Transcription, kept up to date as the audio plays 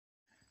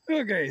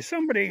Okay,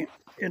 somebody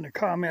in the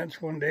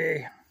comments one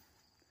day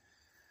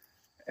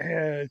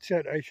had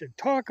said I should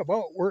talk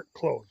about work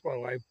clothes.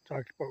 Well, I've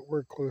talked about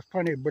work clothes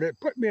plenty, but it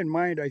put me in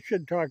mind I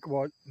should talk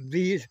about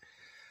these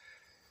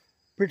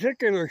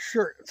particular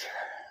shirts.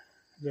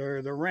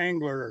 They're the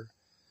Wrangler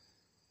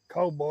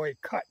Cowboy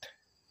Cut.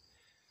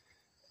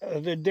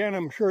 The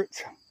denim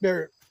shirts,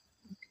 they're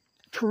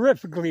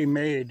terrifically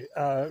made.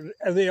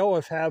 They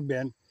always have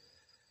been.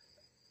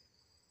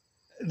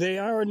 They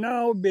are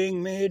now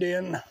being made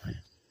in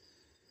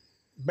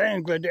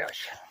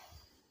Bangladesh.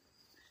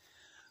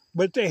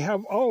 But they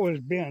have always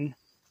been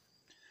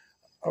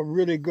a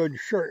really good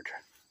shirt.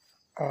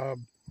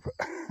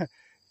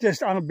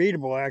 Just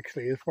unbeatable,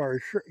 actually, as far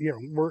as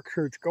work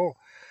shirts go.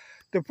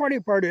 The funny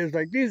part is,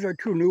 like, these are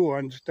two new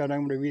ones that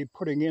I'm going to be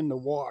putting in the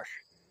wash.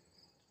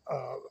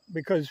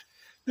 Because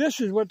this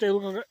is what they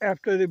look like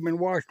after they've been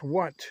washed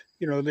once.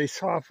 They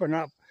soften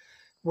up.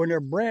 When they're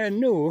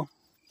brand new,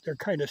 they're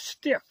kind of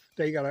stiff.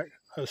 They got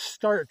a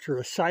starch or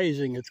a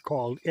sizing, it's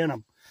called, in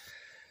them.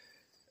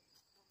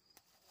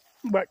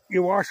 But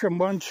you wash them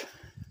once,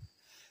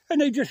 and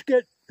they just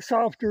get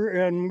softer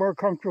and more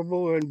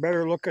comfortable and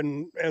better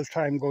looking as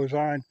time goes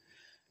on.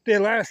 They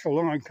last a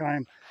long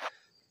time.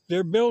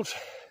 They're built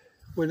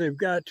where they've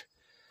got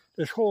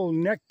this whole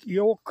neck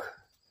yoke.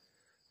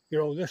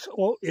 This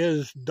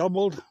is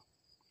doubled.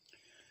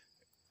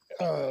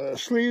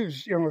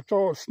 Sleeves, it's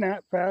all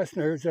snap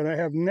fasteners, and I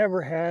have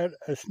never had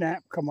a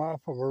snap come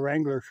off of a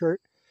Wrangler shirt.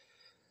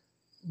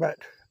 But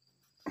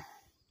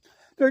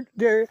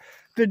the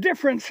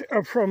difference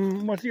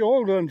from what the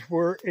old ones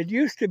were, it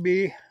used to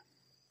be,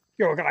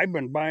 I've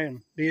been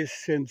buying these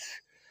since,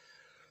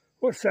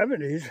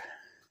 70s.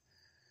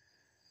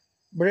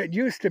 But it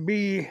used to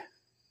be,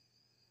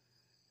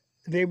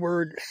 they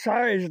were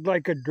sized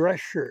like a dress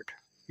shirt,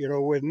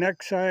 with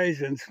neck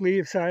size and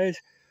sleeve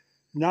size.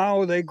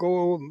 Now they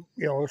go,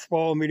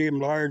 small, medium,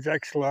 large,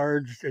 extra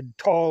large, and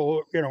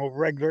tall,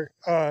 regular.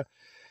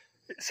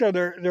 So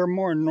they're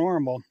more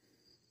normal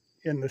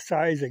in the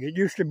sizing. It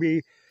used to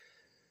be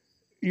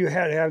you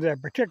had to have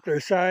that particular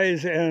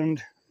size,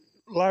 and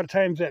a lot of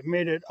times that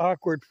made it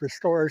awkward for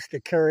stores to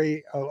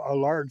carry a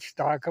large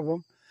stock of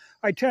them.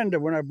 I tend to,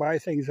 when I buy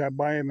things, I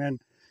buy them in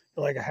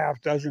like a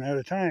half dozen at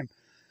a time.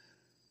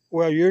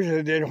 Well,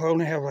 usually they'd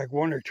only have like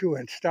one or two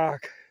in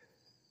stock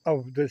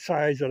of the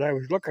size that I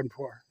was looking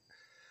for.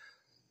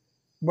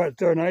 But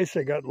they're nice.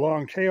 They got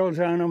long tails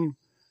on them.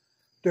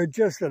 They're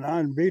just an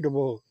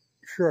unbeatable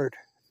shirt.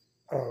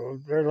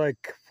 They're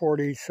like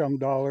 $40-some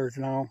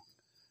now.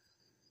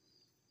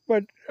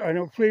 But I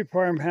know Fleet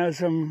Farm has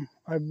them.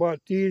 I bought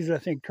these, I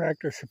think,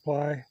 Tractor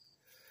Supply.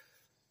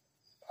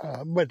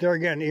 But there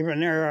again, even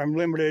there, I'm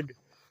limited.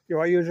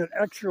 I use an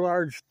extra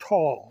large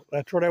tall.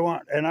 That's what I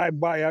want. And I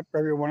buy up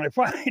every one I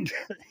find,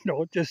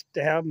 just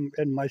to have them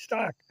in my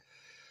stock.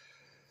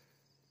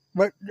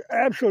 But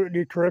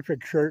absolutely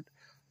terrific shirt.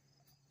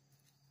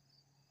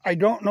 I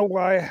don't know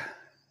why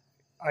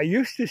I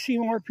used to see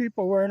more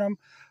people wearing them.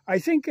 I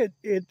think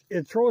it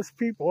throws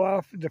people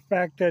off, the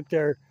fact that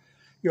they're,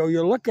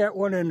 you look at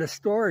one in the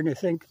store and you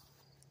think,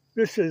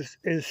 this is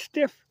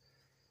stiff.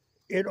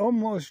 It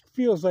almost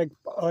feels like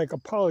a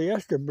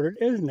polyester, but it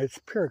isn't. It's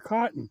pure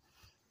cotton.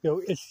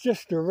 It's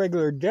just a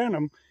regular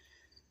denim.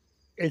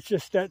 It's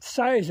just that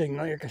sizing,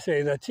 like I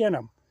say, that's in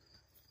them.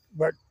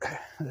 But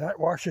that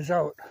washes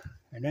out,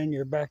 and then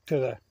you're back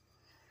to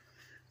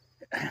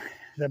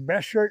the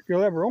best shirt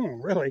you'll ever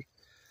own, really.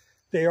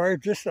 They are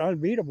just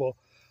unbeatable.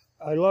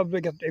 I love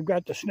they've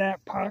got the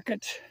snap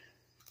pockets.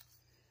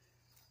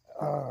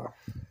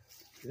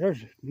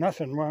 There's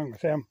nothing wrong with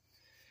them.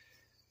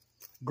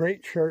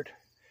 Great shirt.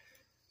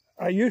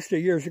 I used to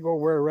years ago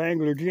wear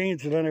Wrangler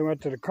jeans, and then I went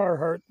to the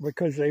Carhartt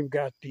because they've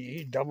got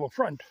the double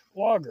front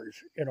loggers,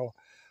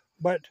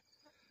 But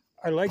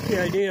I like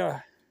the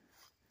idea.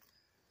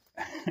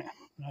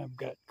 I've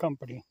got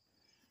company.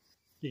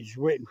 He's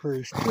waiting for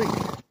his treat.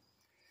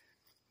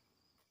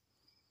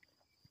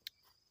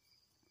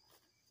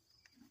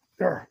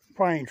 They're a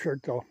fine shirt,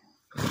 though.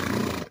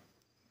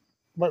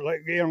 But,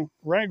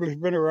 Wrangler's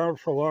been around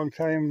for a long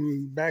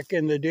time. Back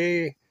in the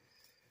day,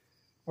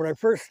 when I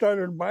first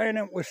started buying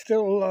it, was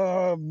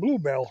still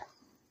Bluebell.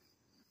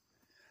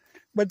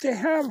 But they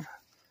have,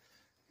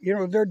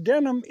 their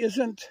denim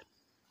isn't,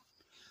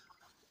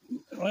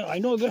 well, I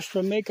know this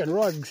from making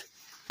rugs.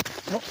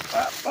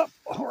 A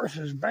horse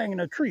is banging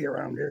a tree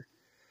around here.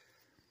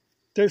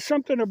 There's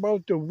something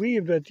about the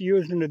weave that's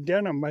used in the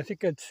denim. I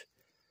think it's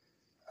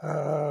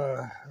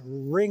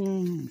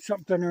ring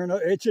something or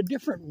another. It's a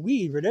different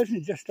weave. It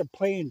isn't just a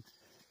plain,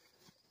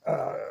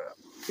 a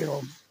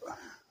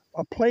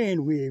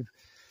plain weave.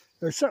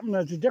 There's something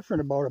that's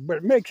different about it, but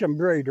it makes them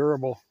very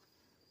durable.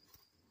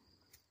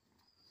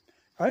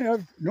 I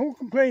have no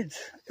complaints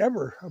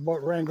ever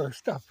about Wrangler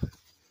stuff.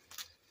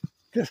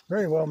 Just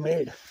very well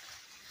made.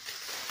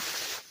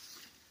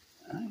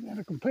 I got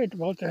a complaint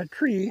about that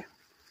tree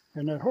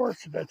and that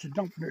horse that's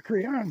dumping the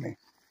tree on me.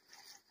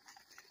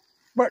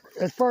 But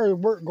as far as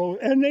work goes,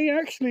 and they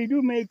actually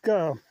do make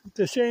the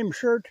same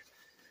shirt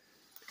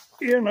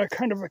in a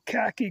kind of a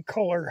khaki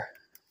color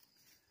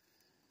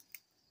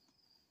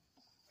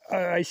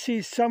I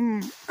see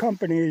some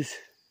companies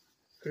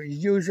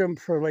use them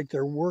for like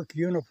their work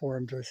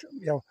uniforms or something,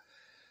 you know.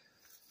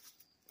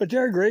 But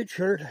they're a great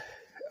shirt.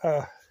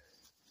 I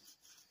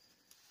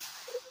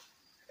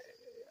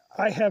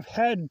have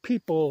had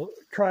people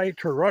try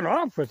to run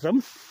off with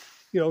them.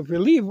 You know, if you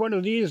leave one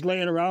of these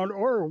laying around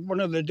or one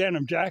of the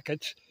denim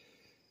jackets,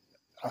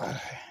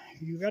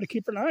 you got to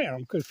keep an eye on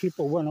them because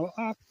people will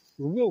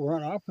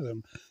run off with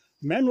them.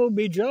 Men will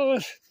be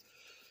jealous,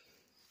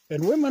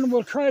 and women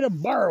will try to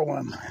borrow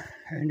them,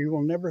 and you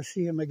will never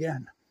see them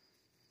again.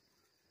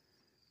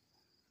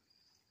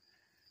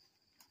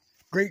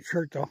 Great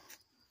shirt, though.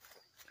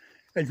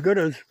 As good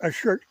as a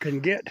shirt can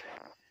get.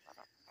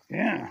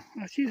 Yeah,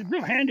 she's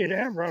real handy to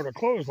have around a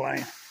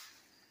clothesline.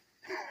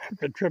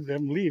 To trim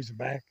them leaves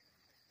back.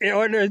 You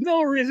know, and there's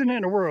no reason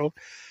in the world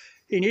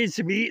he needs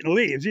to be eating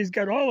leaves. He's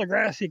got all the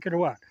grass he could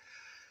want.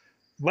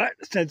 But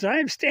since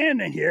I'm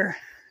standing here,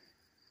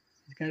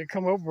 he's going to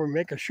come over and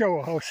make a show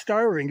of how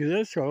starving he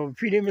is, so I'll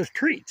feed him his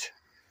treats.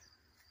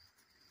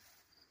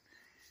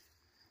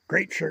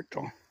 Great shirt,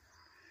 though.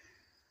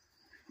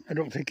 I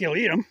don't think he'll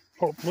eat them,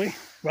 hopefully.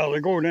 Well, they're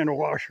going in a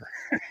washer.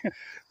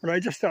 But I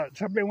just thought,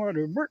 somebody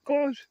wanted work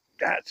clothes?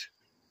 That's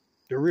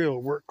the real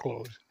work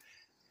clothes.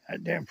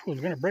 That damn fool's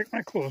going to break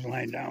my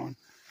clothesline down.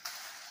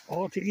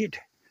 All to eat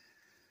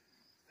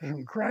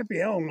some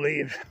crappy elm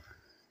leaves.